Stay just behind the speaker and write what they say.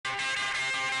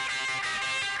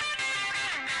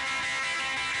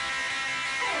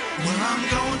I'm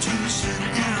going to the city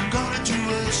and I'm gonna do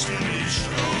a steady show.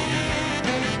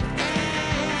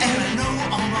 And I know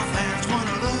all my fans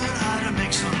wanna learn how to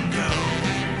make some dough.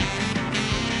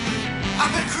 I've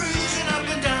been cruising up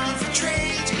and down for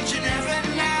trades each and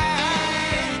every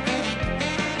night.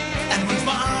 And with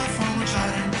my iPhone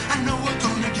reclining, I know we're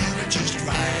gonna get it just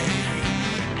right.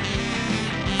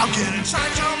 I'll get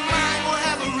inside your mind, we'll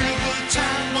have a real good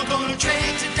time. We're gonna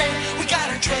trade today, we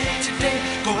gotta trade today.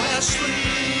 Go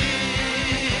askSlim.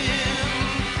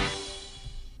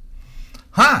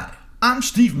 Hi, I'm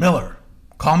Steve Miller.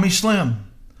 Call me Slim.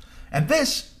 And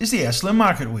this is the askSlim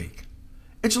Market Week.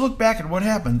 It's a look back at what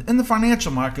happened in the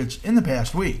financial markets in the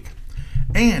past week,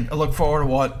 and a look forward to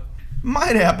what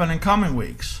might happen in coming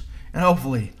weeks, and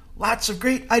hopefully lots of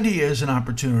great ideas and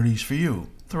opportunities for you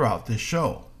throughout this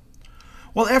show.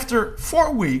 Well, after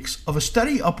 4 weeks of a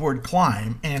steady upward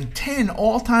climb and 10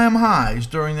 all-time highs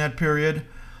during that period,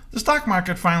 the stock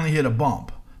market finally hit a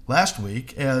bump last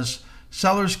week as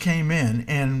sellers came in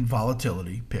and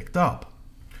volatility picked up.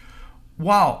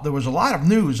 While there was a lot of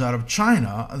news out of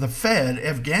China, the Fed,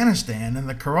 Afghanistan, and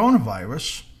the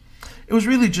coronavirus, it was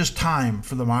really just time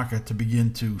for the market to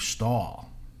begin to stall.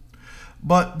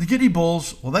 But the giddy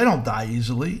bulls, well, they don't die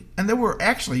easily, and there were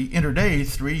actually intraday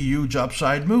 3 huge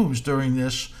upside moves during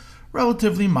this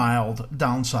relatively mild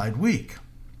downside week.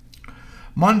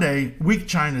 Monday, weak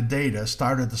China data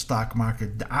started the stock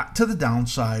market to the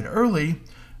downside early,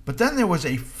 but then there was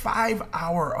a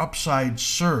 5-hour upside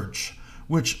surge,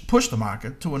 which pushed the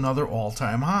market to another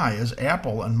all-time high as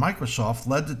Apple and Microsoft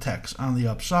led the techs on the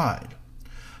upside.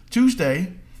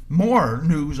 Tuesday, more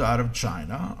news out of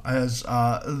China as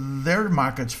their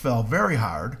markets fell very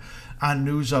hard on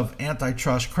news of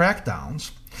antitrust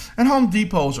crackdowns, and Home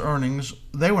Depot's earnings,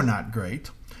 they were not great,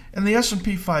 and the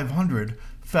S&P 500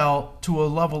 fell to a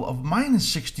level of minus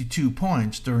 62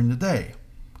 points during the day.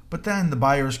 But then the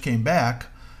buyers came back,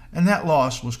 and that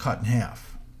loss was cut in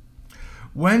half.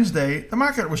 Wednesday, the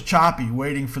market was choppy,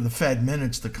 waiting for the Fed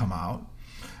minutes to come out.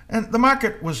 And the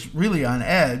market was really on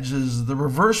edge as the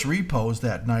reverse repos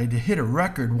that night hit a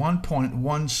record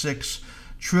 $1.16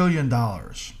 trillion.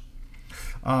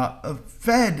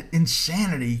 Fed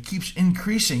insanity keeps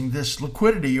increasing this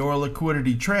liquidity or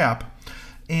liquidity trap.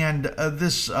 And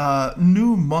this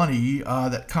new money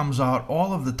that comes out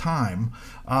all of the time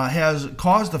has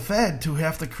caused the Fed to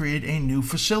have to create a new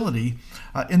facility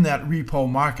in that repo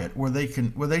market where they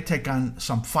take on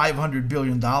some $500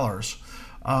 billion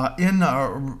in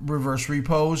reverse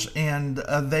repos, and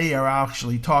they are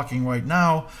actually talking right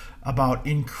now about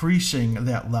increasing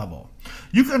that level.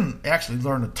 You can actually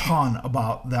learn a ton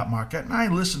about that market, and I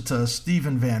listen to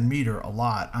Stephen Van Meter a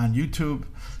lot on YouTube.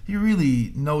 He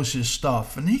really knows his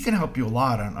stuff, and he can help you a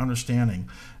lot on understanding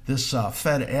this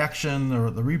Fed action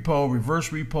or the reverse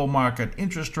repo market,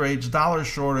 interest rates, dollar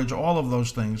shortage, all of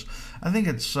those things. I think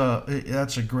that's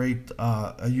a great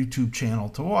YouTube channel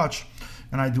to watch,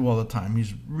 and I do all the time.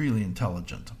 He's really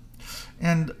intelligent.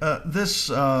 And this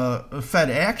Fed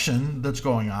action that's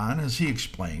going on, as he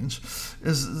explains,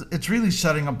 it's really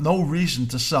setting up no reason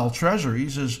to sell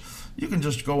treasuries, as you can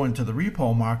just go into the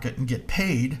repo market and get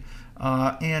paid,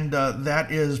 and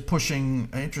that is pushing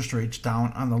interest rates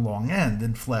down on the long end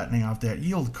and flattening out that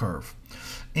yield curve.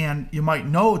 And you might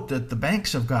note that the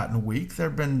banks have gotten weak. There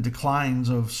have been declines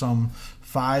of some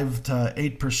 5 to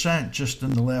 8% just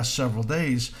in the last several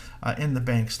days in the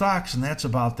bank stocks, and that's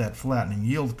about that flattening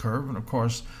yield curve. And of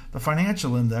course, the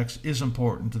financial index is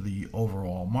important to the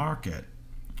overall market.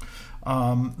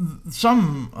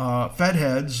 Some Fed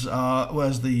heads,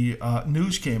 as the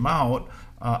news came out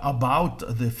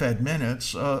about the Fed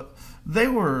minutes, they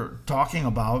were talking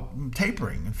about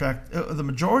tapering. In fact, the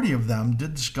majority of them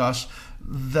did discuss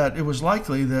that it was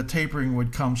likely that tapering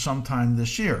would come sometime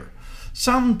this year.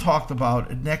 Some talked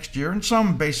about it next year, and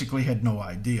some basically had no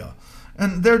idea.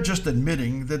 And they're just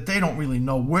admitting that they don't really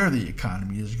know where the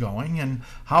economy is going and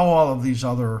how all of these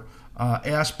other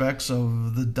aspects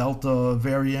of the Delta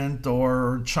variant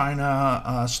or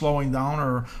China slowing down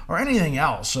or anything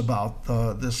else about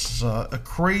this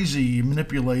crazy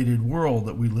manipulated world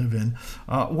that we live in,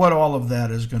 what all of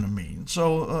that is going to mean.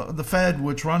 So the Fed,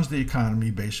 which runs the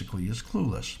economy, basically is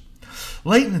clueless.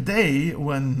 Late in the day,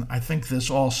 when I think this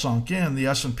all sunk in, the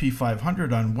S&P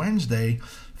 500 on Wednesday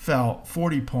fell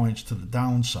 40 points to the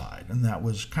downside, and that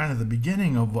was kind of the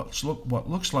beginning of what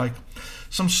looks like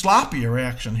some sloppier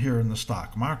action here in the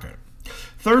stock market.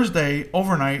 Thursday,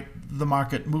 overnight, the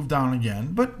market moved down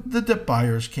again, but the dip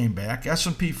buyers came back.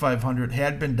 S&P 500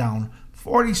 had been down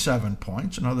 47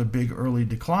 points, another big early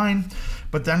decline,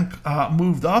 but then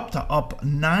moved up to up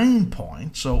 9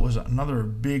 points, so it was another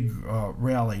big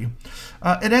rally.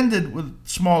 It ended with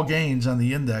small gains on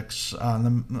the index,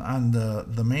 on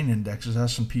the main indexes,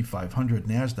 S&P 500,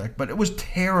 NASDAQ, but it was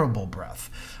terrible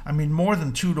breath. I mean, more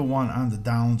than 2 to 1 on the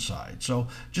downside. So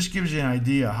just gives you an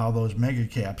idea how those mega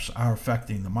caps are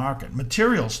affecting the market.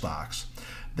 Material stocks,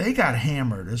 they got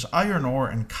hammered as iron ore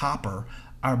and copper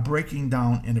are breaking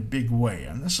down in a big way.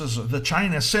 And this is the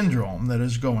China syndrome that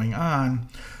is going on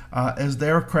as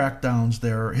their crackdowns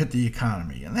there hit the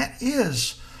economy. And that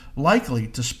is likely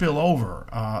to spill over,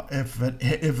 if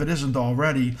it isn't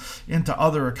already, into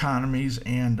other economies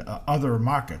and other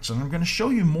markets. And I'm going to show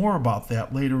you more about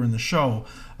that later in the show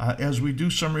as we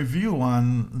do some review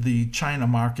on the China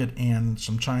market and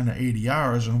some China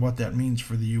ADRs and what that means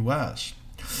for the U.S.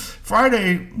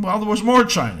 Friday, well, there was more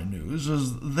China news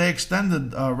as they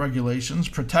extended regulations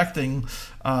protecting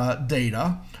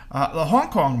data. The Hong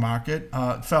Kong market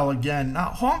fell again. Now,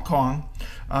 Hong Kong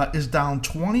is down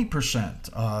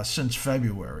 20% since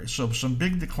February, so some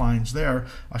big declines there.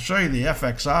 I'll show you the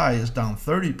FXI is down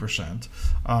 30%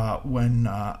 when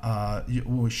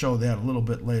we'll show that a little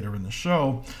bit later in the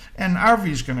show. And RV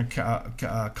is going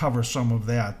to cover some of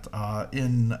that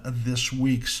in this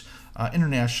week's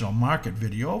international market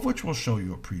video, of which we'll show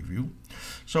you a preview.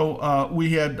 So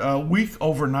we had a weak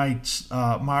overnight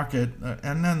market,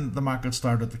 and then the market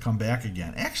started to come back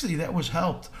again. Actually, that was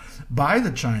helped by the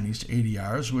Chinese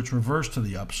ADRs, which reversed to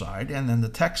the upside, and then the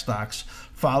tech stocks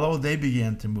followed. They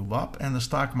began to move up, and the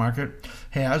stock market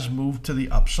has moved to the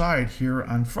upside here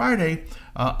on Friday,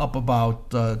 up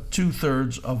about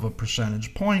 2/3 of a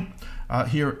percentage point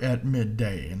here at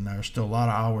midday. And there's still a lot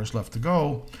of hours left to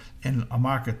go in a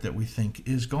market that we think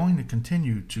is going to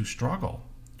continue to struggle.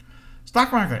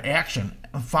 Stock market action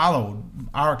followed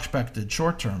our expected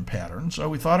short-term pattern, so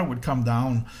we thought it would come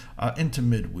down into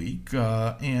midweek,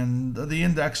 and the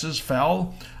indexes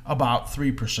fell about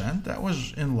 3%. That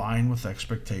was in line with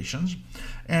expectations,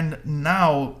 and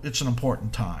now it's an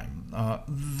important time.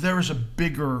 There is a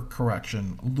bigger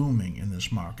correction looming in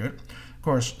this market. Of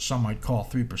course, some might call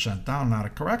 3% down not a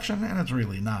correction, and it's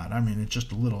really not. I mean, it's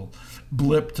just a little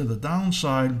blip to the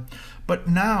downside. But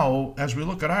now, as we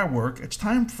look at our work, it's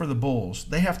time for the bulls.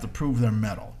 They have to prove their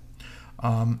mettle.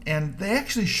 And they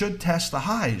actually should test the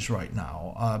highs right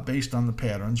now, based on the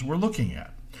patterns we're looking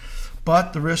at.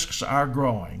 But the risks are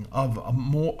growing of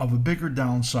a bigger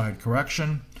downside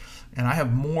correction, and I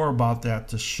have more about that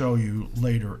to show you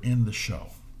later in the show.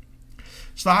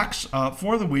 Stocks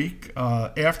for the week,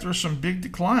 after some big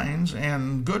declines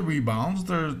and good rebounds,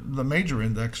 the major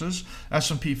indexes,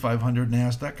 S&P 500,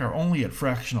 NASDAQ, are only at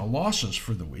fractional losses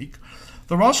for the week.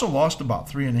 The Russell lost about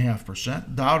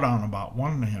 3.5%, Dow down about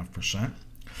 1.5%.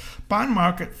 Bond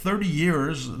market, 30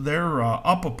 years, they're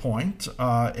up a point.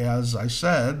 As I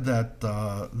said, that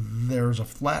there's a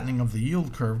flattening of the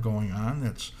yield curve going on.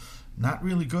 That's not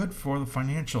really good for the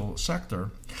financial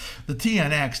sector. The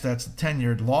TNX, that's the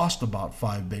 10-year, lost about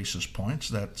 5 basis points.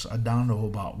 That's down to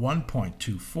about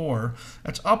 1.24.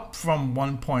 That's up from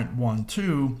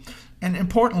 1.12. An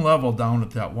important level down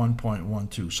at that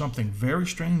 1.12. Something very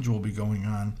strange will be going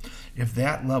on if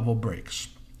that level breaks.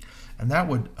 And that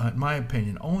would, in my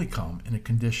opinion, only come in a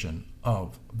condition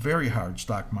of very hard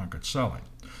stock market selling.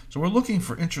 So we're looking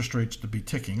for interest rates to be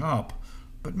ticking up,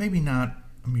 but maybe not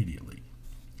immediately.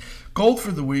 Gold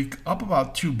for the week, up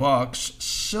about $2.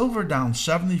 Silver down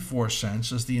 74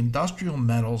 cents as the industrial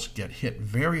metals get hit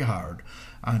very hard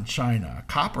on China.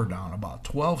 Copper down about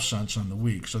 12 cents on the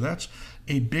week. So that's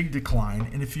a big decline.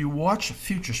 And if you watch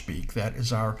Future Speak, that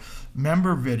is our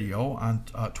member video on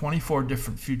 24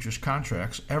 different futures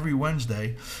contracts, every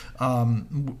Wednesday,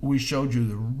 we showed you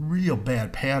the real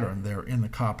bad pattern there in the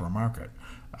copper market,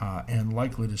 and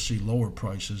likely to see lower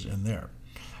prices in there.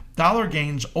 Dollar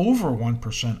gains over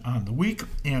 1% on the week,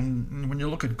 and when you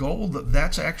look at gold,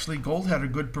 that's actually, gold had a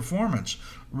good performance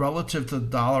relative to the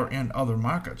dollar and other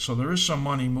markets. So there is some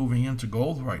money moving into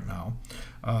gold right now,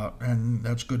 and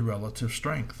that's good relative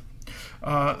strength.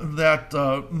 That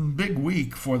big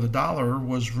week for the dollar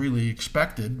was really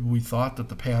expected. We thought that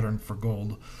the pattern for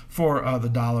gold, for the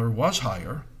dollar, was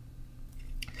higher,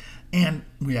 and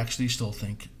we actually still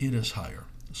think it is higher.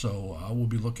 So we'll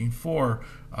be looking for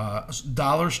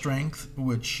dollar strength,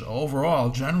 which overall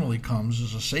generally comes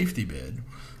as a safety bid,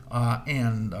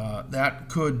 and that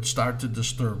could start to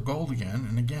disturb gold again.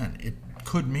 And again, it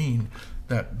could mean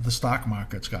that the stock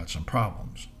market's got some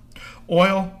problems.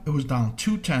 Oil, it was down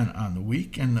 210 on the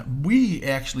week, and we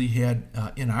actually had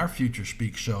in our Future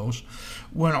Speak shows,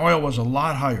 when oil was a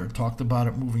lot higher, talked about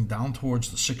it moving down towards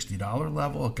the $60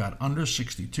 level. It got under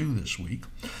 62 this week,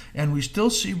 and we still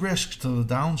see risks to the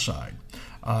downside,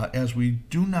 as we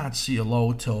do not see a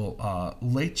low till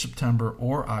late September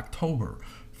or October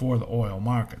for the oil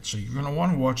market. So you're going to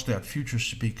want to watch that Future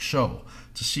Speak show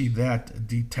to see that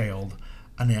detailed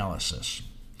analysis.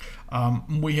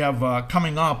 We have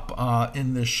coming up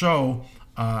in this show,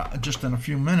 just in a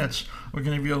few minutes, we're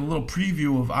going to give you a little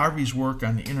preview of Arvi's work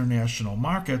on the international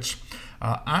markets.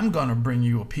 I'm going to bring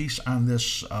you a piece on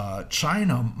this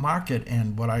China market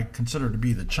and what I consider to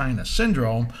be the China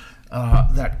syndrome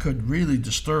that could really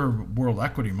disturb world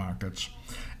equity markets.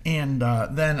 And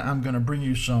then I'm going to bring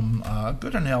you some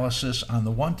good analysis on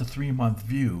the 1 to 3 month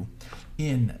view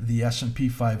in the S&P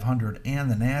 500 and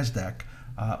the NASDAQ,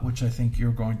 which I think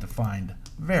you're going to find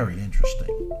very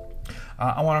interesting.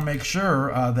 I want to make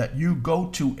sure that you go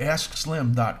to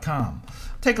askSlim.com.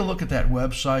 Take a look at that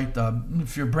website.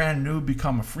 If you're brand new,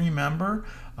 become a free member,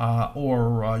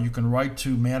 or you can write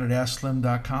to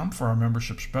matt@askSlim.com for our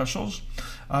membership specials.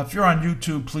 If you're on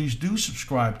YouTube, please do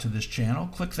subscribe to this channel.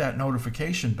 Click that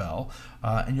notification bell,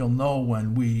 and you'll know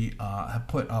when we have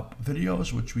put up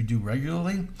videos, which we do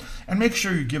regularly. And make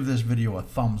sure you give this video a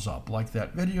thumbs up, like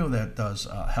that video. That does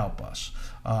help us.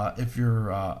 If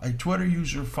you're a Twitter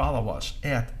user, follow us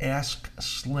at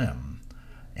askSlim.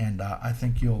 And I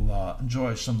think you'll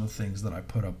enjoy some of the things that I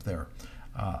put up there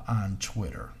on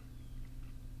Twitter.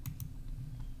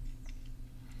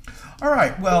 All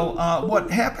right, well, what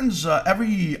happens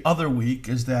every other week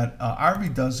is that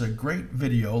Arvi does a great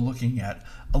video looking at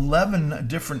 11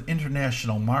 different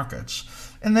international markets.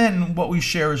 And then what we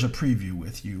share is a preview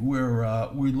with you, where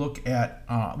we look at,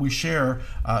 we share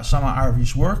some of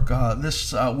Arvi's work.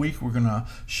 This week we're going to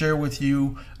share with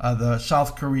you the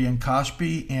South Korean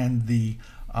Kospi and the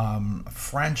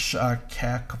French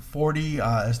CAC 40,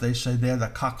 as they say there, the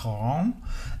CAC 40,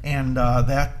 and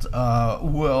that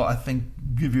will, I think,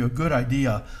 give you a good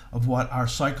idea of what our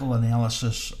cycle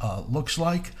analysis looks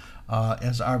like,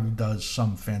 as Arvi does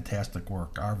some fantastic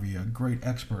work. Arvi, a great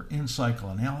expert in cycle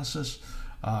analysis.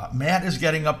 Matt is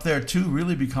getting up there too,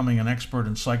 really becoming an expert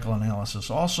in cycle analysis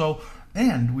also.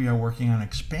 And we are working on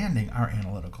expanding our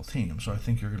analytical team. So I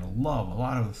think you're going to love a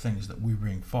lot of the things that we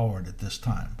bring forward at this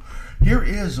time. Here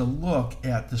is a look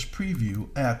at this preview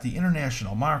at the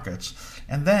international markets.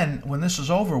 And then when this is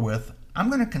over with, I'm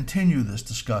going to continue this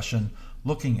discussion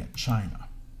looking at China.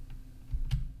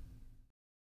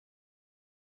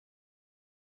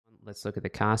 Let's look at the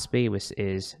Kospi, which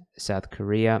is South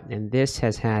Korea, and this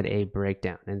has had a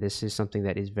breakdown, and this is something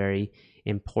that is very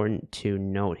important to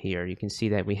note here. You can see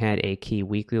that we had a key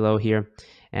weekly low here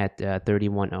at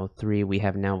 3103. We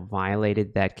have now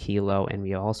violated that key low, and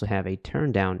we also have a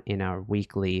turn down in our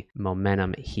weekly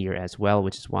momentum here as well,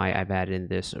 which is why I've added in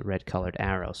this red colored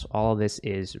arrow. So all of this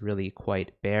is really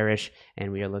quite bearish,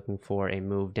 and we are looking for a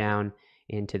move down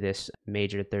into this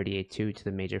major 38.2 to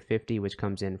the major 50, which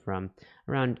comes in from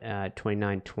around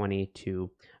 29.20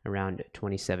 to around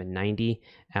 27.90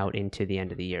 out into the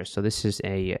end of the year. So this is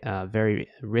a very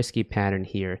risky pattern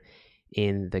here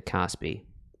in the Kospi.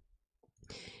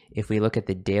 If we look at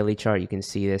the daily chart, you can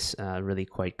see this really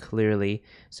quite clearly.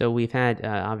 So we've had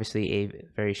obviously a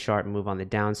very sharp move on the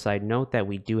downside. Note that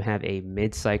we do have a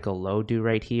mid-cycle low due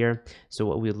right here. So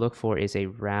what we look for is a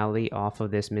rally off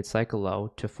of this mid-cycle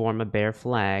low to form a bear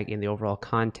flag in the overall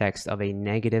context of a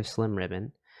negative slim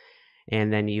ribbon.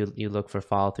 And then you look for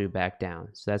follow through back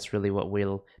down. So that's really what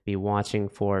we'll be watching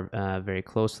for very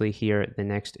closely here. The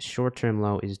next short-term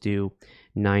low is due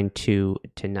 9.2 to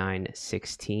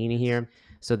 9.16 here.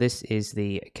 So this is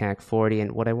the CAC 40,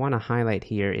 and what I want to highlight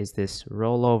here is this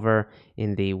rollover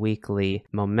in the weekly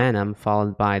momentum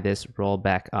followed by this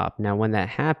rollback up. Now when that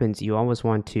happens, you always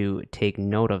want to take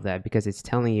note of that because it's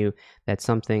telling you that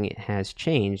something has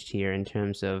changed here in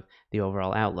terms of the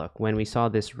overall outlook. When we saw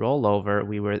this rollover,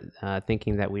 we were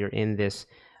thinking that we were in this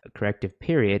corrective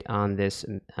period on this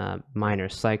minor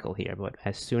cycle here, but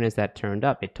as soon as that turned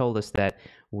up, it told us that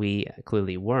we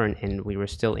clearly weren't, and we were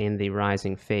still in the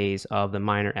rising phase of the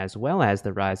minor as well as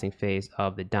the rising phase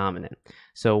of the dominant.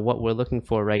 So what we're looking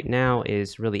for right now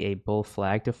is really a bull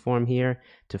flag to form here,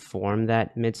 to form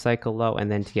that mid-cycle low,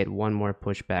 and then to get one more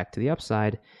push back to the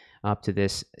upside up to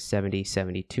this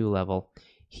 70.72 level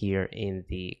here in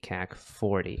the CAC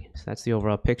 40. So that's the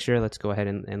overall picture. Let's go ahead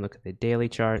and look at the daily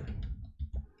chart.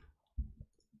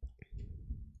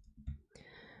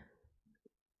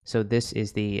 So this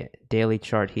is the daily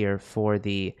chart here for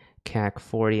the CAC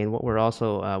 40, and what we're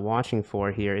also watching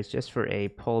for here is just for a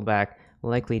pullback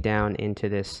likely down into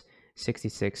this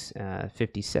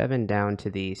 66.57 down to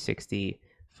the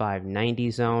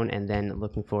 65.90 zone, and then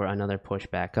looking for another push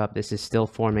back up. This is still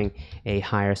forming a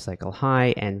higher cycle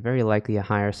high and very likely a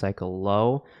higher cycle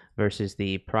low versus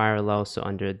the prior low. So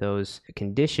under those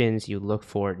conditions, you look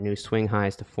for new swing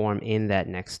highs to form in that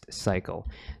next cycle.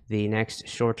 The next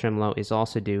short-term low is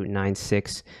also due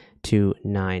 9.6 to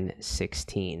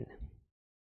 9.16.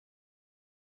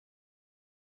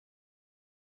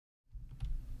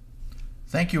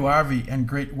 Thank you, Arvi, and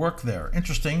great work there.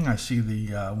 Interesting, I see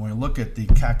when we look at the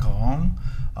CAC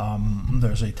 40,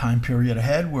 there's a time period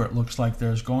ahead where it looks like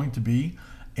there's going to be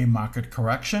a market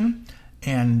correction,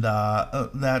 and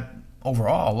that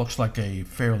overall looks like a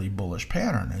fairly bullish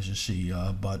pattern, as you see,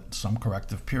 but some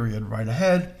corrective period right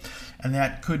ahead, and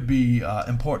that could be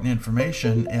important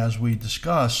information as we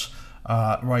discuss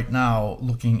right now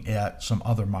looking at some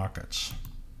other markets.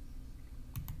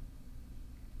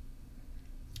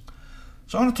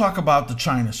 So I want to talk about the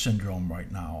China syndrome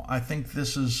right now. I think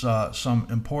this is some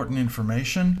important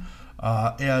information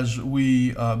as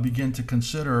we begin to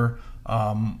consider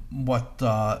what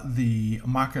the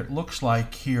market looks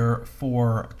like here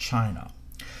for China.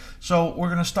 So we're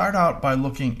going to start out by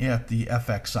looking at the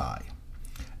FXI.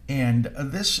 And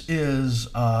this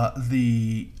is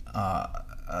the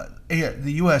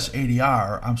US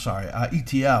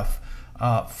ETF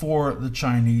for the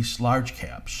Chinese large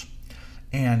caps.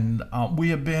 And we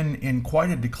have been in quite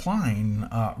a decline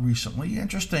recently.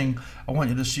 Interesting, I want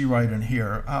you to see right in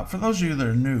here. For those of you that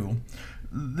are new,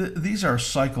 these are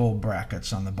cycle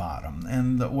brackets on the bottom.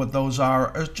 And what those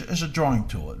are is a drawing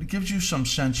tool. It gives you some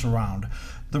sense around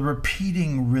the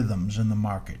repeating rhythms in the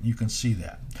market. You can see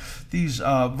that. These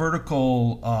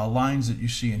vertical lines that you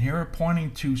see in here are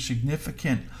pointing to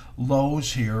significant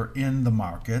lows here in the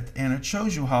market, and it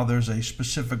shows you how there's a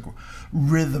specific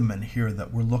rhythm in here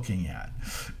that we're looking at.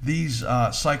 These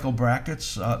cycle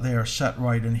brackets, they are set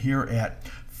right in here at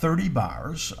 30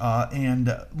 bars, and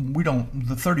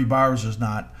the 30 bars is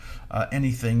not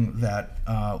anything that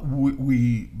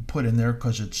we put in there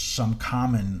because it's some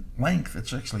common length.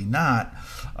 It's actually not,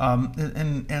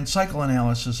 and cycle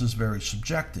analysis is very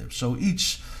subjective. So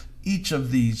each of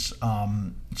these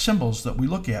symbols that we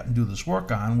look at and do this work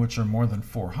on, which are more than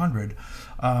 400,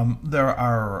 there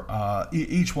are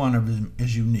each one of them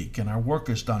is unique, and our work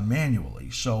is done manually.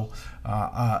 So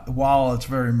while it's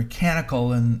very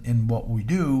mechanical in what we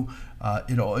do,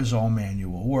 it is all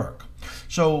manual work.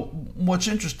 So what's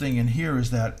interesting in here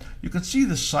is that you can see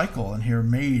the cycle in here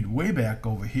made way back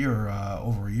over here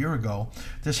over a year ago,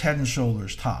 this head and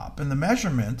shoulders top, and the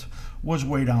measurement was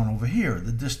way down over here.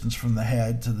 The distance from the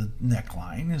head to the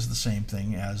neckline is the same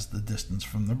thing as the distance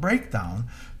from the breakdown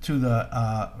to the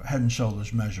head and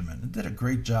shoulders measurement. It did a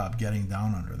great job getting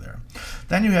down under there.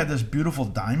 Then you had this beautiful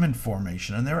diamond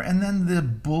formation in there, and then the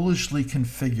bullishly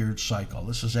configured cycle.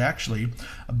 This is actually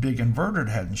a big inverted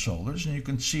head and shoulders, and you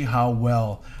can see how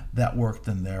well that worked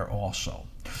in there also.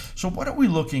 So what are we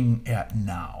looking at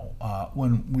now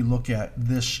when we look at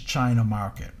this China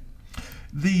market?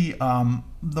 The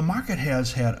market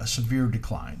has had a severe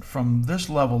decline from this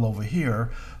level over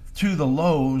here to the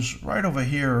lows right over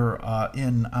here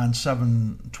on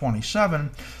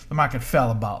 727. The market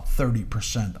fell about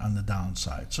 30% on the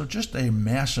downside. So just a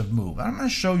massive move. I'm going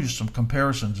to show you some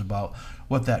comparisons about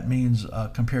what that means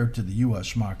compared to the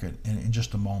U.S. market in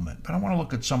just a moment. But I want to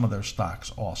look at some of their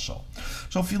stocks also.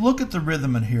 So if you look at the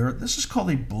rhythm in here, this is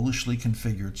called a bullishly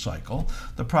configured cycle.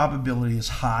 The probability is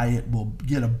high it will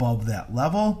get above that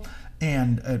level,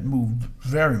 and it moved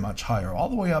very much higher, all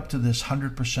the way up to this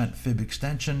 100% fib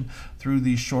extension through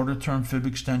these shorter term fib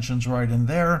extensions right in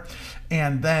there,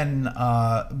 and then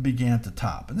began to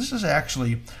top. And this is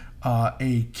actually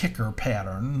a kicker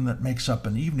pattern that makes up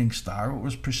an evening star. It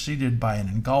was preceded by an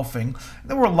engulfing.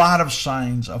 There were a lot of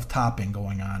signs of topping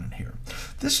going on in here.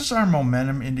 This is our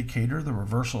momentum indicator, the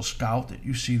reversal scout that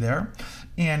you see there.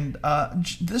 And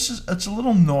it's a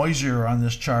little noisier on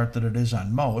this chart than it is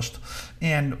on most.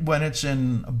 And when it's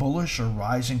in bullish or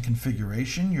rising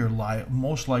configuration, you're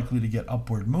most likely to get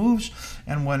upward moves.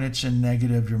 And when it's in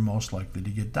negative, you're most likely to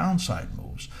get downside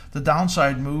moves. The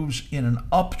downside moves in an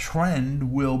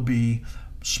uptrend will be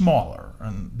smaller,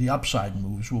 and the upside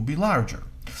moves will be larger.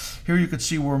 Here you could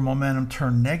see where momentum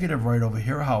turned negative right over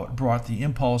here, how it brought the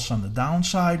impulse on the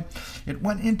downside. It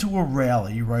went into a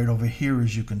rally right over here,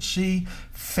 as you can see,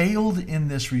 failed in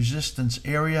this resistance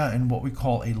area in what we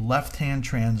call a left-hand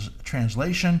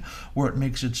translation, where it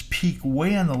makes its peak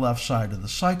way on the left side of the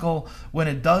cycle. When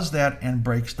it does that and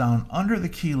breaks down under the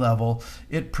key level,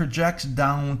 it projects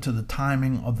down to the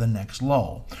timing of the next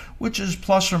low, which is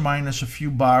plus or minus a few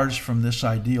bars from this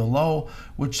ideal low,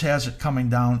 which has it coming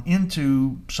down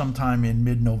into sometime in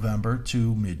mid-November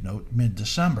to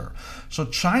mid-December. So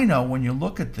China, when you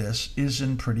look at this, is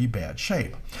in pretty bad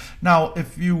shape. Now,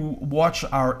 if you watch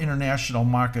our international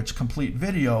markets complete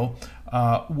video,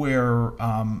 where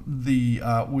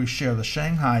we share the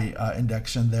Shanghai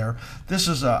index in there. This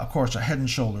is, of course, a head and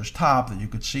shoulders top that you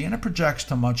could see, and it projects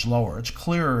to much lower. It's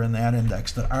clearer in that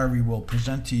index that Ari will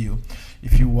present to you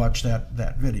if you watch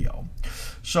that video.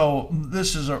 So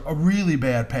this is a really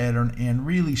bad pattern and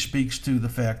really speaks to the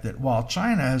fact that while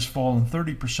China has fallen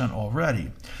 30%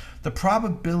 already, the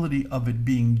probability of it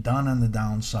being done on the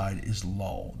downside is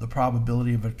low. The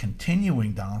probability of it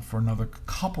continuing down for another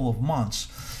couple of months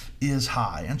is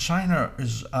high. And China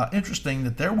is interesting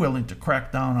that they're willing to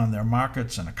crack down on their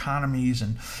markets and economies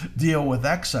and deal with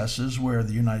excesses where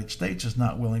the United States is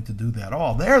not willing to do that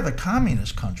all. They're the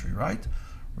communist country, right?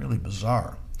 Really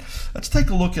bizarre. Let's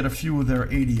take a look at a few of their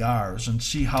ADRs and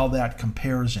see how that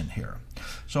compares in here.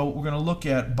 So we're going to look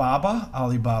at BABA,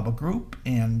 Alibaba Group,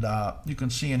 and you can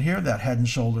see in here that head and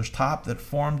shoulders top that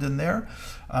formed in there.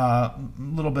 A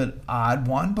little bit odd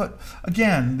one, but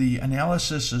again, the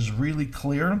analysis is really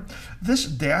clear. This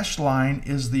dashed line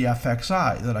is the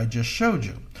FXI that I just showed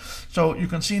you. So you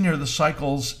can see in here the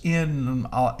cycles in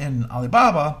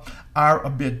Alibaba are a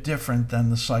bit different than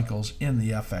the cycles in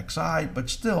the FXI, but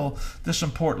still this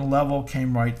important level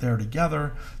came right there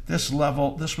together. This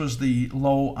level, this was the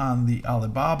low on the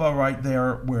Alibaba right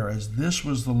there, whereas this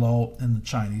was the low in the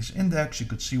Chinese index. You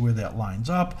could see where that lines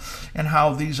up and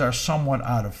how these are somewhat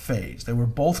out of phase. They were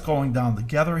both going down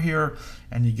together here,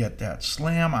 and you get that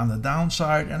slam on the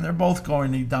downside, and they're both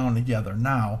going down together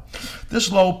now.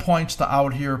 This low points to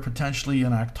out here potentially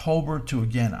in October to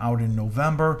again out in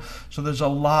November, so there's a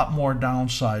lot more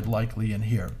downside likely in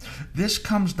here. This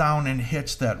comes down and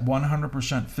hits that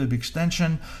 100% fib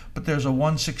extension, but there's a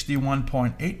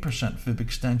 161.8% fib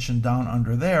extension down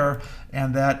under there,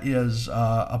 and that is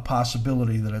a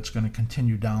possibility that it's going to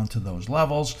continue down to those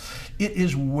levels. It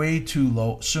is way too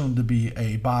low, soon to be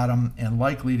a bottom, and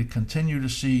likely to continue to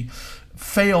see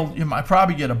failed. You might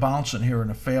probably get a bounce in here in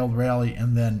a failed rally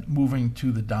and then moving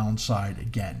to the downside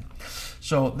again.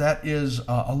 So that is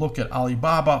a look at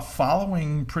Alibaba,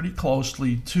 following pretty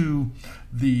closely to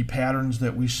the patterns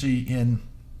that we see in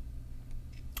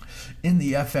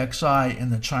the FXI in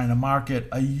the China market.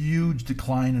 A huge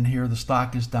decline in here. The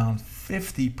stock is down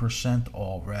 50%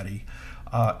 already.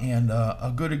 And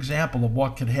a good example of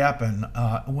what could happen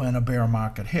when a bear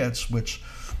market hits, which,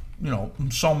 you know,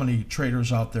 so many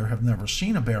traders out there have never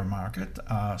seen a bear market,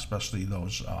 especially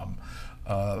those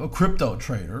crypto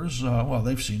traders. Well,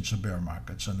 they've seen some bear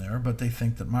markets in there, but they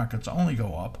think that markets only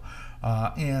go up.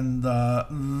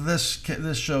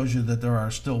 This shows you that there are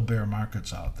still bear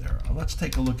markets out there. Let's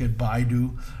take a look at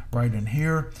Baidu right in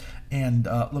here, and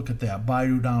look at that.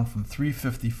 Baidu down from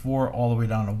 354 all the way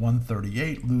down to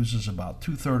 138, loses about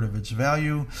 2/3 of its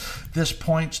value. This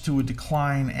points to a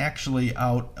decline actually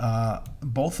out.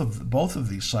 Both of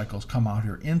these cycles come out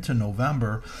here into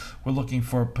November. We're looking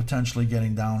for potentially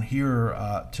getting down here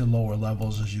to lower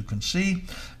levels, as you can see.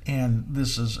 And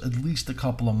this is at least a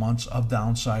couple of months of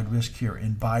downside risk here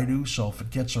in Baidu. So if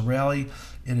it gets a rally,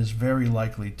 it is very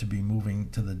likely to be moving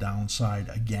to the downside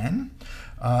again.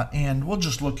 And we'll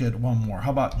just look at one more. How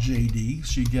about JD,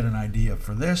 so you get an idea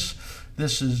for this.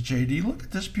 This is JD. Look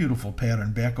at this beautiful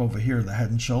pattern back over here, the head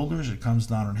and shoulders. It comes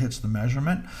down and hits the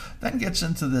measurement, then gets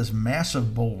into this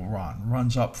massive bull run,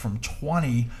 runs up from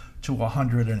 20 to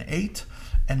 108,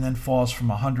 and then falls from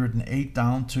 108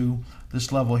 down to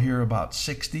this level here, about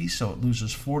 60, so it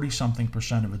loses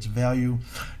 40-something% of its value.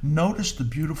 Notice the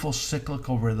beautiful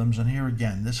cyclical rhythms, and here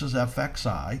again, this is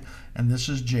FXI, and this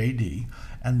is JD,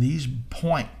 and these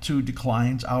point to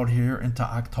declines out here into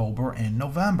October and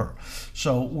November.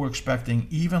 So we're expecting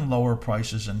even lower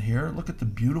prices in here. Look at the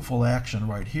beautiful action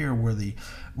right here where the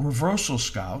reversal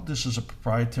scout, this is a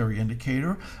proprietary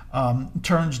indicator,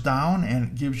 turns down and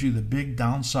it gives you the big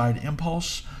downside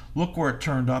impulse. Look where it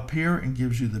turned up here and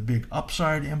gives you the big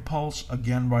upside impulse,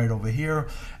 again right over here,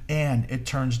 and it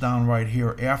turns down right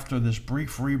here after this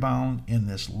brief rebound in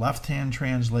this left-hand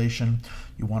translation.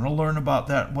 You want to learn about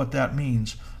that, what that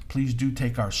means, please do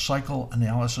take our cycle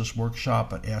analysis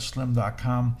workshop at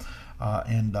askSlim.com,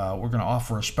 and we're going to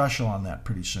offer a special on that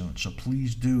pretty soon, so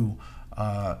please do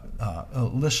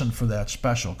listen for that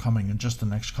special coming in just the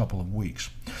next couple of weeks.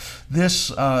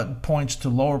 This points to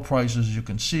lower prices. You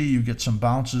can see you get some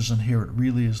bounces in here. It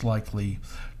really is likely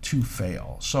to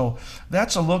fail. So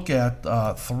that's a look at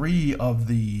 3 of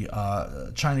the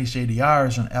Chinese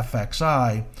ADRs and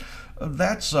FXI.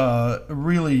 That's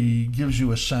really gives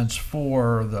you a sense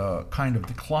for the kind of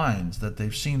declines that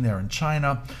they've seen there in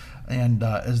China. And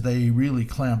as they really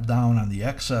clamp down on the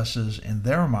excesses in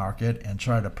their market and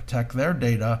try to protect their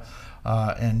data,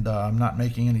 and I'm not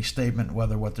making any statement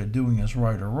whether what they're doing is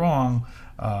right or wrong.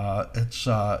 It's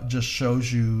just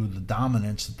shows you the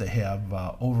dominance that they have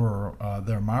over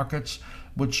their markets,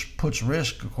 which puts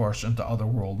risk, of course, into other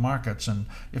world markets. And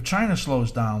if China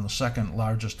slows down, the second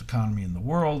largest economy in the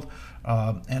world,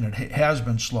 and it has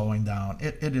been slowing down,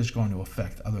 it is going to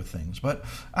affect other things. But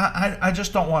I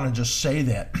just don't want to just say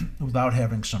that without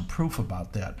having some proof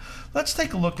about that. Let's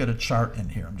take a look at a chart in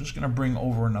here. I'm just going to bring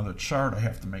over another chart. I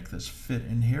have to make this fit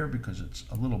in here because it's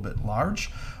a little bit large.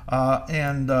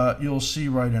 And you'll see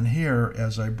right in here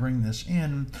as I bring this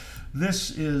in,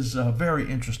 this is a very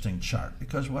interesting chart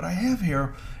because what I have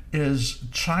here is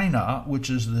China, which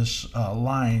is this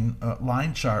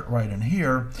line chart right in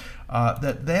here.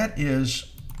 That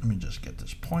is, let me just get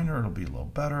this pointer, it'll be a little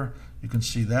better. You can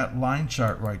see that line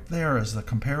chart right there as the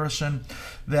comparison.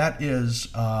 That is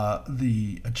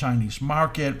the Chinese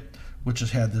market, which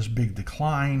has had this big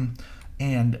decline.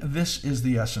 And this is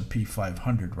the S&P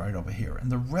 500 right over here. And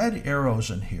the red arrows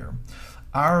in here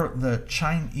are the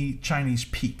Chinese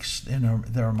peaks in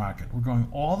their market. We're going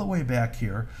all the way back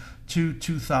here to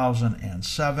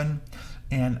 2007.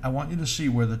 And I want you to see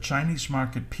where the Chinese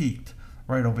market peaked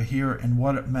right over here and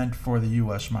what it meant for the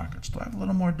U.S. markets. Do I have a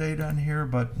little more data in here?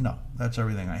 But no, that's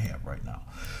everything I have right now.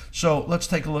 So let's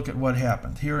take a look at what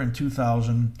happened. Here in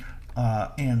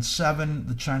 2007,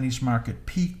 the Chinese market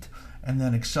peaked and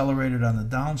then accelerated on the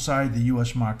downside. The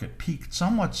U.S. market peaked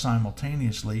somewhat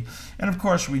simultaneously. And of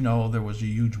course, we know there was a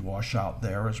huge washout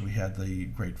there as we had the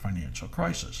great financial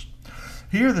crisis.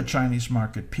 Here, the Chinese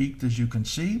market peaked, as you can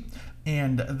see,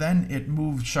 and then it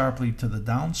moved sharply to the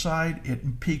downside.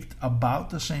 It peaked about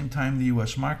the same time the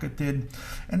U.S. market did,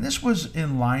 and this was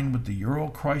in line with the euro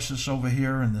crisis over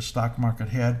here, and the stock market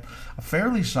had a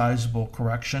fairly sizable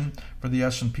correction for the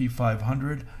S&P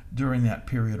 500 during that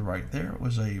period right there. It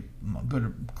was a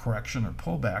good correction or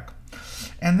pullback.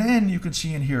 And then you can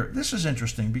see in here, this is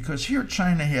interesting because here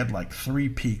China had like 3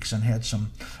 peaks and had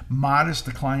some modest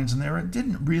declines in there. It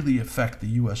didn't really affect the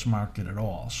U.S. market at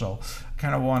all. So I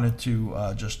kind of wanted to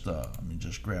let me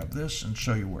just grab this and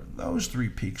show you where those 3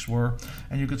 peaks were.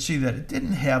 And you could see that it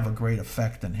didn't have a great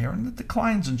effect in here. And the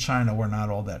declines in China were not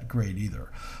all that great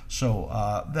either. So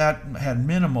that had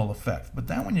minimal effect. But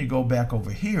then when you go back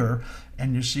over here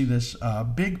and you see this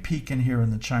big peak in here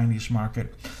in the Chinese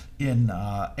market, in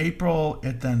April,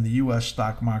 then the U.S.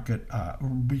 stock market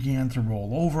began to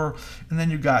roll over, and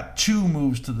then you got 2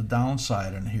 moves to the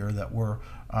downside in here that were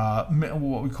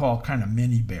what we call kind of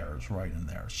mini bears right in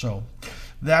there. So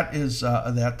that is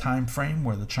that time frame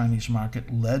where the Chinese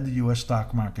market led the U.S.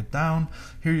 stock market down.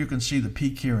 Here you can see the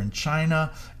peak here in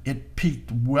China. It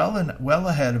peaked well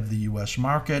ahead of the U.S.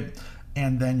 market,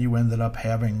 and then you ended up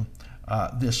having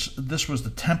this was the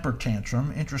temper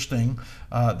tantrum. Interesting,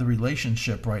 the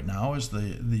relationship right now is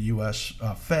the U.S.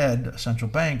 Fed,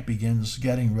 central bank, begins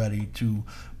getting ready to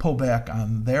pull back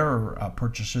on their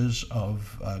purchases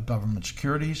of government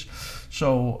securities.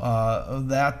 So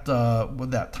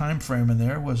with that time frame in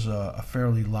there was a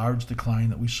fairly large decline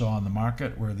that we saw in the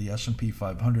market, where the S&P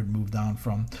 500 moved down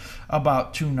from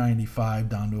about 295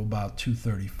 down to about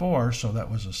 234. So that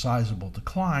was a sizable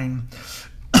decline.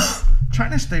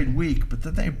 China stayed weak, but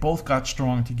then they both got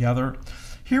strong together.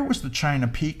 Here was the China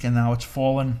peak, and now it's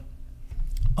fallen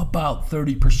about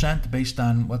 30% based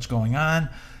on what's going on.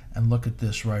 And look at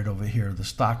this right over here. The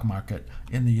stock market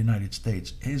in the United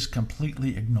States is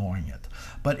completely ignoring it.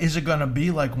 But is it going to be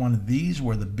like one of these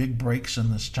where the big breaks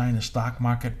in this China stock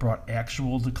market brought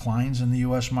actual declines in the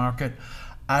U.S. market?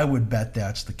 I would bet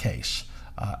that's the case.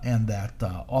 And that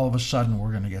all of a sudden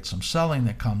we're going to get some selling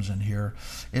that comes in here.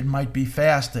 It might be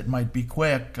fast, it might be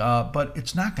quick, but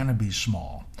it's not going to be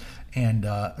small. And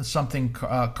something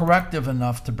corrective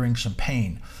enough to bring some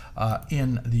pain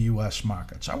in the U.S.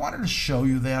 markets. I wanted to show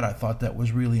you that. I thought that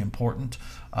was really important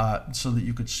so that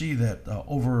you could see that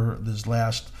over this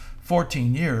last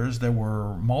 14 years, there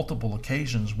were multiple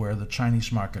occasions where the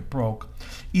Chinese market broke,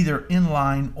 either in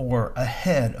line or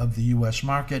ahead of the U.S.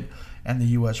 market, and the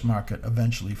U.S. market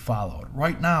eventually followed.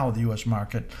 Right now, the U.S.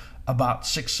 market, about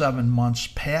 6-7 months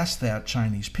past that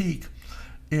Chinese peak,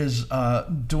 is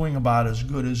doing about as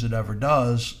good as it ever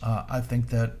does. I think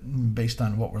that based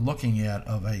on what we're looking at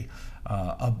of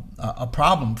a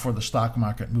problem for the stock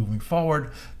market moving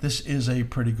forward, this is a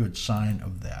pretty good sign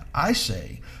of that. I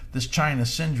say this China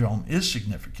syndrome is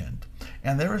significant,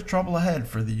 and there is trouble ahead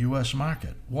for the U.S.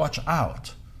 market. Watch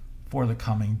out for the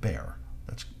coming bear.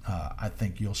 That's I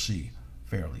think you'll see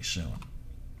fairly soon.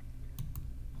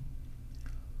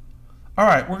 All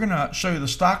right, we're going to show you the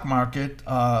stock market,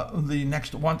 the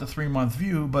next 1 to 3 month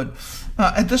view. But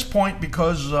at this point,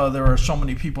 because there are so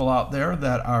many people out there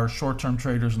that are short-term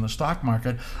traders in the stock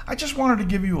market, I just wanted to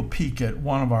give you a peek at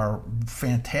one of our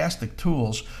fantastic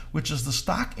tools, which is the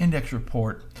Stock Index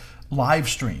Report live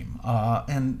stream.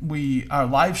 And our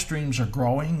live streams are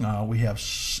growing. We have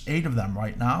 8 of them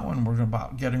right now, and we're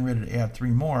about getting ready to add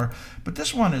 3 more. But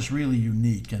this one is really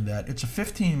unique in that it's a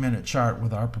 15-minute chart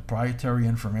with our proprietary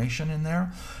information in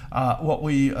there. What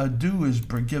we do is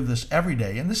give this every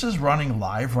day, and this is running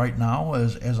live right now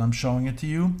as I'm showing it to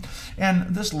you.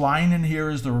 And this line in here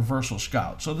is the reversal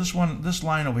scout. So this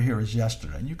line over here is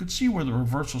yesterday, and you can see where the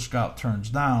reversal scout turns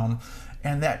down,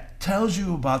 and that tells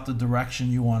you about the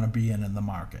direction you want to be in the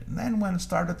market. And then when it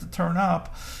started to turn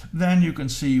up, then you can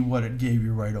see what it gave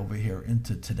you right over here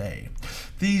into today.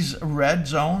 These red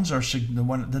zones are,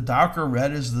 the darker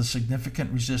red is the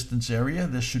significant resistance area.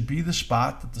 This should be the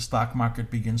spot that the stock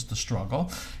market begins to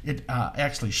struggle. It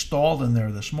actually stalled in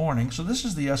there this morning. So this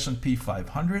is the S&P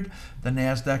 500, the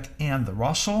NASDAQ, and the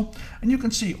Russell. And you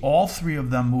can see all 3 of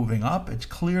them moving up. It's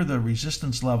clear the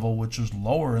resistance level, which was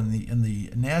lower in the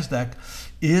NASDAQ,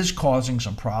 is causing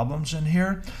some problems in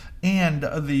here, and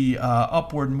the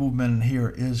upward movement in here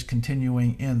is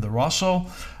continuing in the Russell.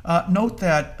 Note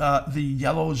that the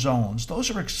yellow zones, those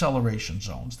are acceleration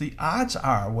zones. The odds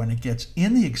are when it gets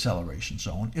in the acceleration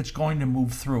zone, it's going to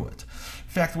move through it. In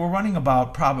fact, we're running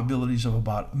about probabilities of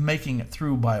about making it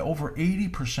through by over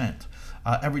 80%.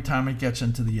 Every time it gets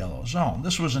into the yellow zone.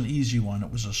 This was an easy one.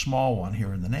 It was a small one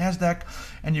here in the NASDAQ,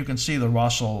 and you can see the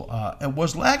Russell it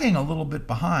was lagging a little bit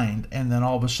behind, and then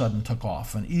all of a sudden took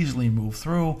off and easily moved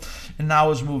through, and now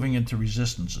is moving into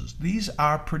resistances. These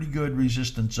are pretty good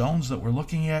resistance zones that we're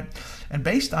looking at, and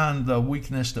based on the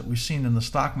weakness that we've seen in the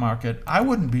stock market, I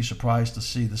wouldn't be surprised to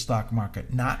see the stock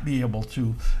market not be able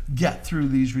to get through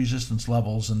these resistance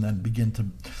levels and then begin to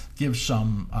give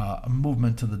some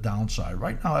movement to the downside.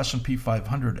 Right now, S&P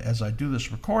 500, as I do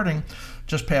this recording,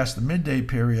 just past the midday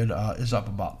period, is up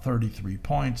about 33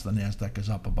 points. The NASDAQ is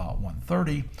up about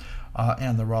 130,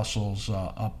 and the Russell's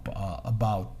up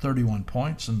about 31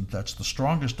 points, and that's the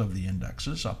strongest of the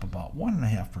indexes, up about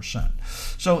 1.5%.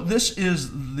 So this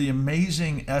is the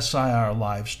amazing SIR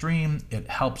live stream. It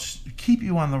helps keep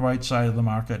you on the right side of the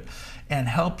market and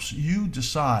helps you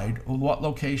decide what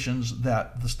locations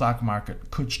that the stock market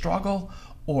could struggle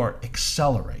or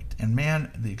accelerate. And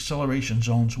man, the acceleration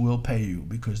zones will pay you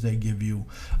because they give you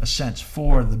a sense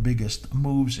for the biggest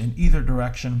moves in either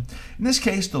direction. In this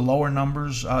case, the lower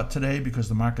numbers today, because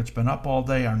the market's been up all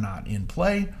day, are not in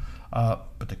play.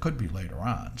 But they could be later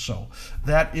on. So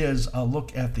that is a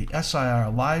look at the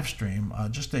SIR live stream,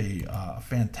 just a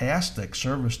fantastic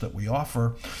service that we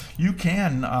offer. You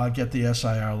can get the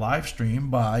SIR live stream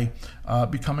by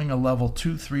becoming a level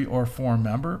 2, 3, or 4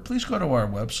 member. Please go to our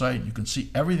website. You can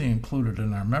see everything included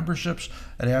in our memberships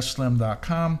at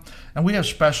askSlim.com, and we have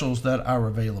specials that are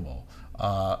available.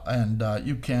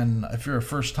 You can, if you're a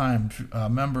first-time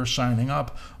member signing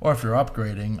up, or if you're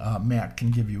upgrading, Matt can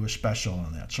give you a special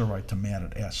on that. So write to Matt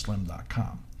at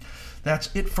askSlim.com. That's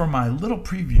it for my little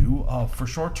preview for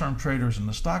short-term traders in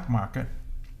the stock market.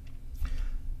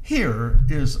 Here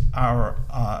is our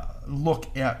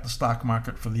look at the stock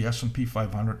market for the S&P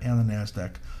 500 and the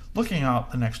NASDAQ, looking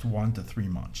out the next 1 to 3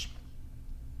 months.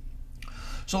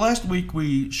 So last week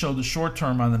we showed the short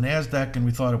term on the NASDAQ, and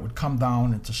we thought it would come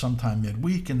down into sometime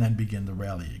midweek and then begin to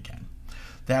rally again.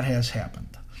 That has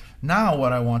happened. Now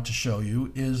what I want to show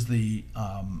you is the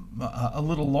a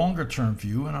little longer term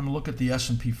view, and I'm going to look at the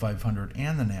S&P 500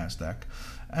 and the NASDAQ.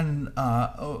 And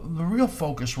the real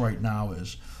focus right now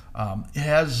is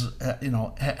has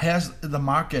the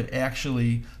market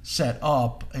actually set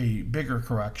up a bigger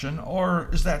correction, or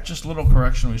is that just a little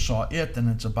correction we saw it and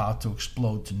it's about to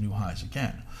explode to new highs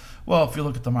again? Well, if you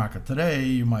look at the market today,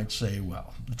 you might say,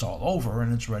 well, it's all over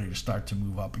and it's ready to start to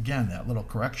move up again. That little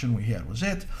correction we had was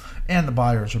it, and the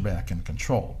buyers are back in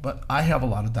control. But I have a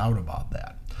lot of doubt about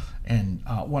that. And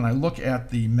when I look at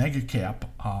the mega cap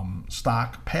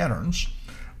stock patterns,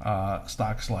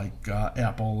 stocks like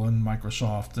Apple and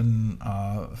Microsoft and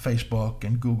Facebook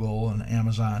and Google and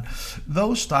Amazon,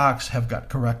 those stocks have got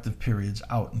corrective periods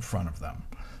out in front of them.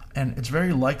 And it's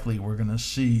very likely we're going to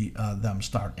see them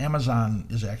start. Amazon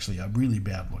is actually a really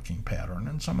bad looking pattern,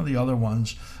 and some of the other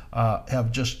ones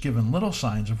have just given little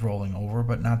signs of rolling over,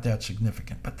 but not that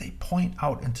significant. But they point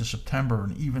out into September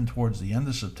and even towards the end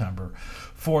of September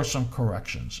for some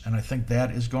corrections, and I think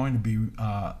that is going to be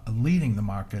leading the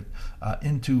market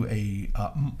into a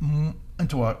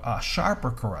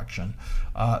sharper correction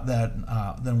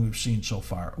than we've seen so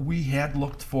far. We had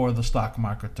looked for the stock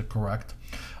market to correct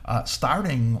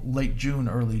starting late June,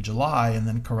 early July, and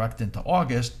then correct into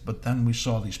August, but then we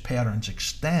saw these patterns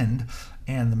extend,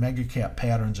 and the mega cap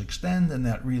patterns extend, and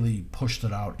that really pushed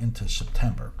it out into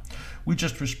September. We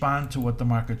just respond to what the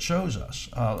market shows us.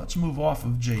 Let's move off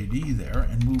of JD there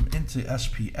and move into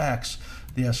SPX,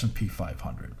 the S&P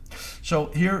 500. So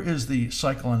here is the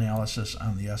cycle analysis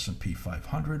on the S&P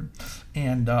 500,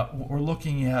 and we're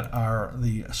looking at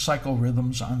the cycle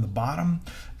rhythms on the bottom.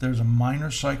 There's a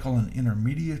minor cycle, an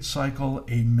intermediate cycle,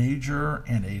 a major,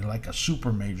 and a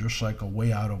super major cycle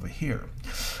way out over here.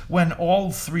 When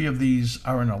all three of these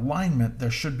are in alignment,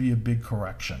 there should be a big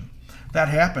correction. That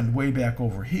happened way back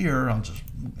over here. I'll just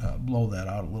blow that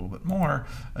out a little bit more.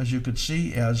 As you could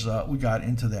see, as we got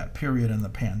into that period in the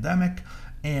pandemic,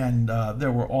 and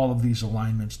there were all of these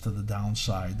alignments to the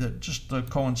downside that just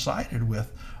coincided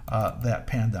with that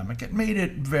pandemic. It made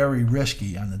it very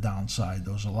risky on the downside,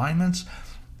 those alignments.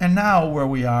 And now where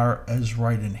we are is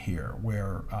right in here,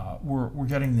 where we're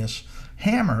getting this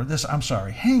hammer,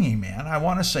 hanging man. I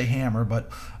want to say hammer,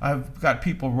 but I've got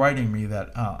people writing me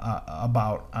that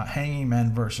about hanging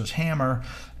man versus hammer,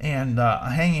 and a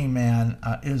hanging man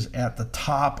is at the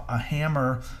top, a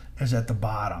hammer is at the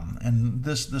bottom. And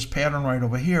this pattern right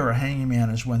over here, a hanging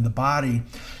man, is when the body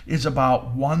is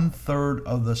about 1/3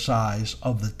 of the size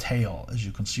of the tail, as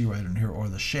you can see right in here, or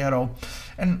the shadow.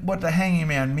 And what the hanging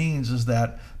man means is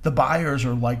that the buyers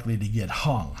are likely to get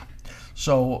hung.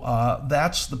 So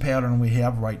that's the pattern we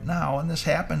have right now, and this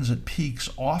happens at peaks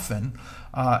often,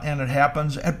 and it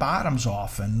happens at bottoms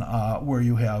often, where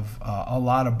you have a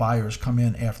lot of buyers come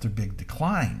in after big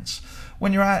declines.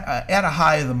 When you're at a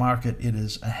high of the market, it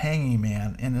is a hanging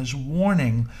man and is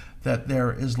warning that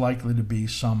there is likely to be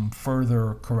some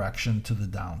further correction to the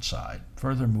downside,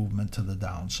 further movement to the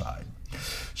downside.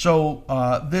 So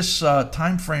this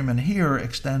time frame in here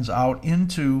extends out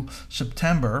into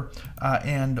September,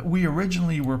 and we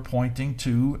originally were pointing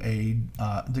to a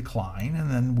decline, and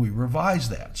then we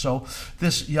revised that. So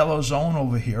this yellow zone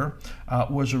over here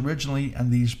was originally,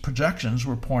 and these projections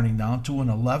were pointing down to an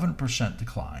 11%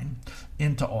 decline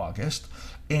into August,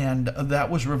 and that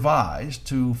was revised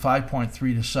to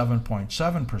 5.3 to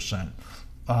 7.7%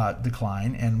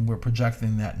 decline, and we're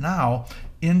projecting that now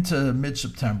into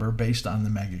mid-September based on the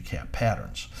mega cap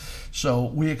patterns. So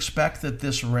we expect that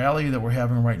this rally that we're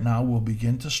having right now will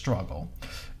begin to struggle.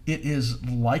 It is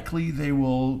likely they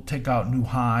will take out new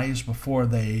highs before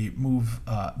they move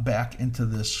back into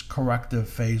this corrective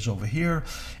phase over here,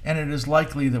 and it is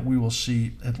likely that we will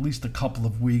see at least a couple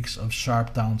of weeks of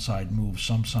sharp downside moves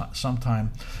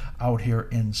sometime out here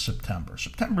in September.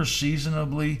 September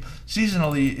seasonally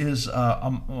is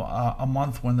a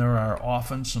month when there are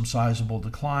often some sizable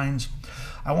declines.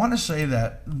 I want to say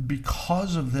that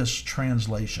because of this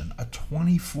translation, a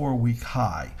 24-week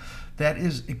high, that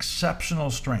is exceptional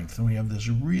strength, and we have this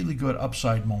really good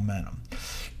upside momentum.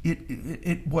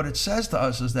 What it says to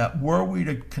us is that were we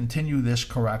to continue this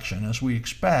correction as we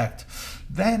expect,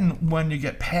 then when you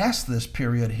get past this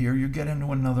period here, you get into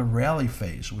another rally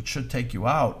phase, which should take you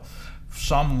out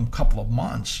some couple of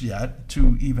months yet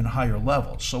to even higher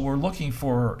levels. So we're looking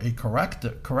for a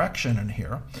correction in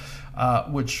here,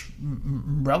 which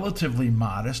relatively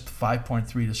modest, 5.3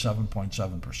 to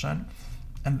 7.7%.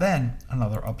 And then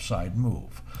another upside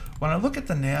move. When I look at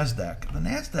the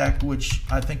NASDAQ, which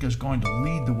I think is going to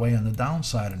lead the way on the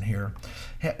downside in here,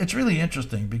 it's really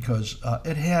interesting because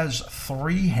it has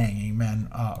three hanging men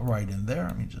right in there.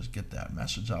 Let me just get that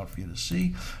message out for you to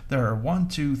see. There are 1,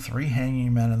 2, 3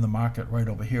 hanging men in the market right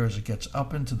over here as it gets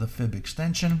up into the fib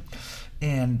extension.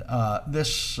 And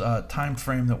this time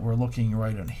frame that we're looking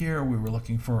right in here, we were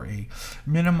looking for a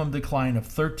minimum decline of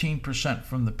 13%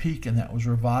 from the peak, and that was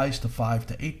revised to 5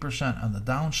 to 8% on the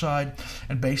downside.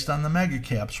 And based on the mega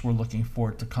caps, we're looking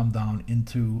for it to come down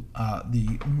into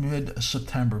the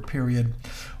mid-September period.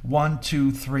 1,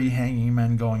 2, 3 hanging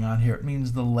men going on here. It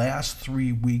means the last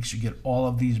 3 weeks you get all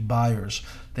of these buyers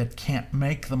that can't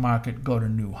make the market go to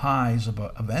new highs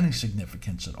of any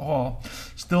significance at all.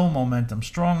 Still momentum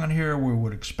strong in here. We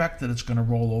would expect that it's going to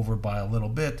roll over by a little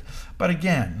bit. But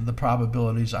again, the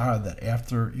probabilities are that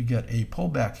after you get a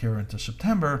pullback here into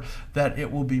September, that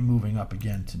it will be moving up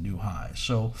again to new highs.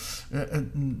 So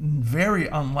very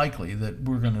unlikely that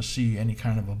we're going to see any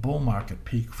kind of a bull market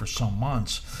peak for some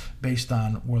months based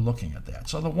on we're looking at that.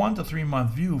 So the 1 to 3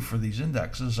 month view for these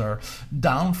indexes are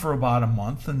down for about a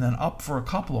month and then up for a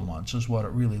couple of months is what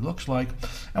it really looks like.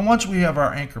 And once we have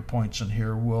our anchor points in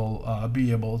here, we'll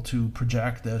be able to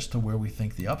project as to where we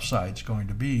think the upside is going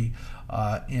to be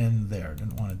in there.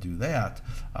 Didn't want to do that.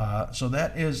 So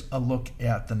that is a look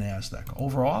at the NASDAQ.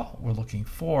 Overall, we're looking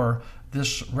for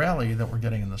this rally that we're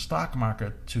getting in the stock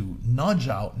market to nudge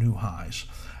out new highs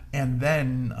and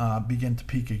then begin to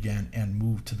peak again and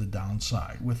move to the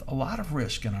downside with a lot of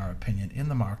risk, in our opinion, in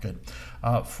the market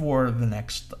for the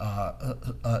next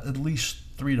at least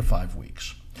 3 to 5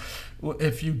 weeks.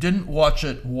 If you didn't watch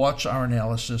it, watch our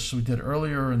analysis we did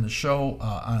earlier in the show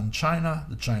on China,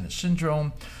 the China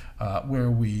syndrome, where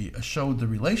we showed the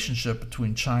relationship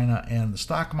between China and the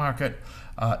stock market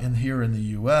here in the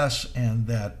U.S., and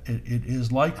that it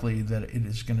is likely that it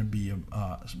is going to be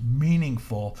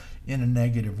meaningful in a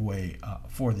negative way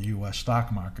for the U.S.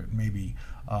 stock market, maybe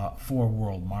for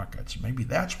world markets. Maybe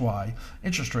that's why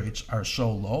interest rates are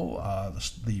so low.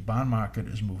 The bond market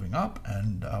is moving up,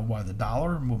 and why the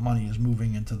dollar money is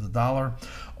moving into the dollar.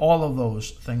 All of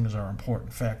those things are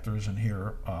important factors in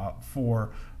here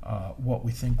for what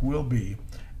we think will be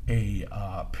a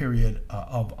period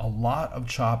of a lot of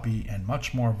choppy and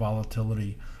much more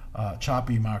volatility,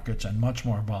 choppy markets and much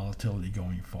more volatility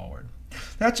going forward.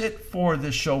 That's it for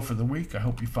this show for the week. I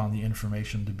hope you found the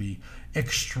information to be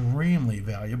extremely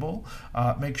valuable.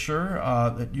 Make sure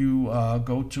that you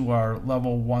go to our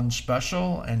level 1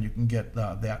 special, and you can get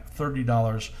that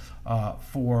 $30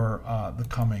 for the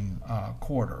coming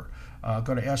quarter.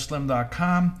 Go to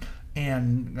askSlim.com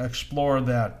and explore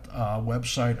that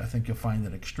website. I think you'll find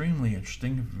it extremely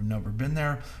interesting. If you've never been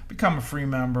there, become a free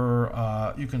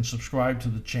member. You can subscribe to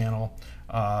the channel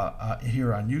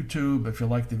here on YouTube. If you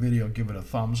like the video, give it a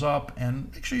thumbs up,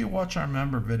 and make sure you watch our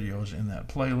member videos in that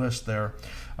playlist there.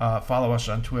 Follow us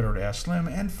on Twitter at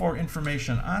askSlim, and for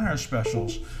information on our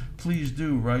specials, please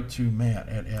do write to Matt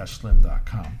at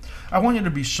askSlim.com. I want you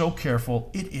to be so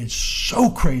careful. It is so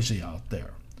crazy out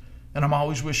there, and I'm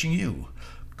always wishing you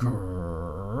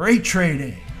great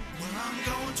trading.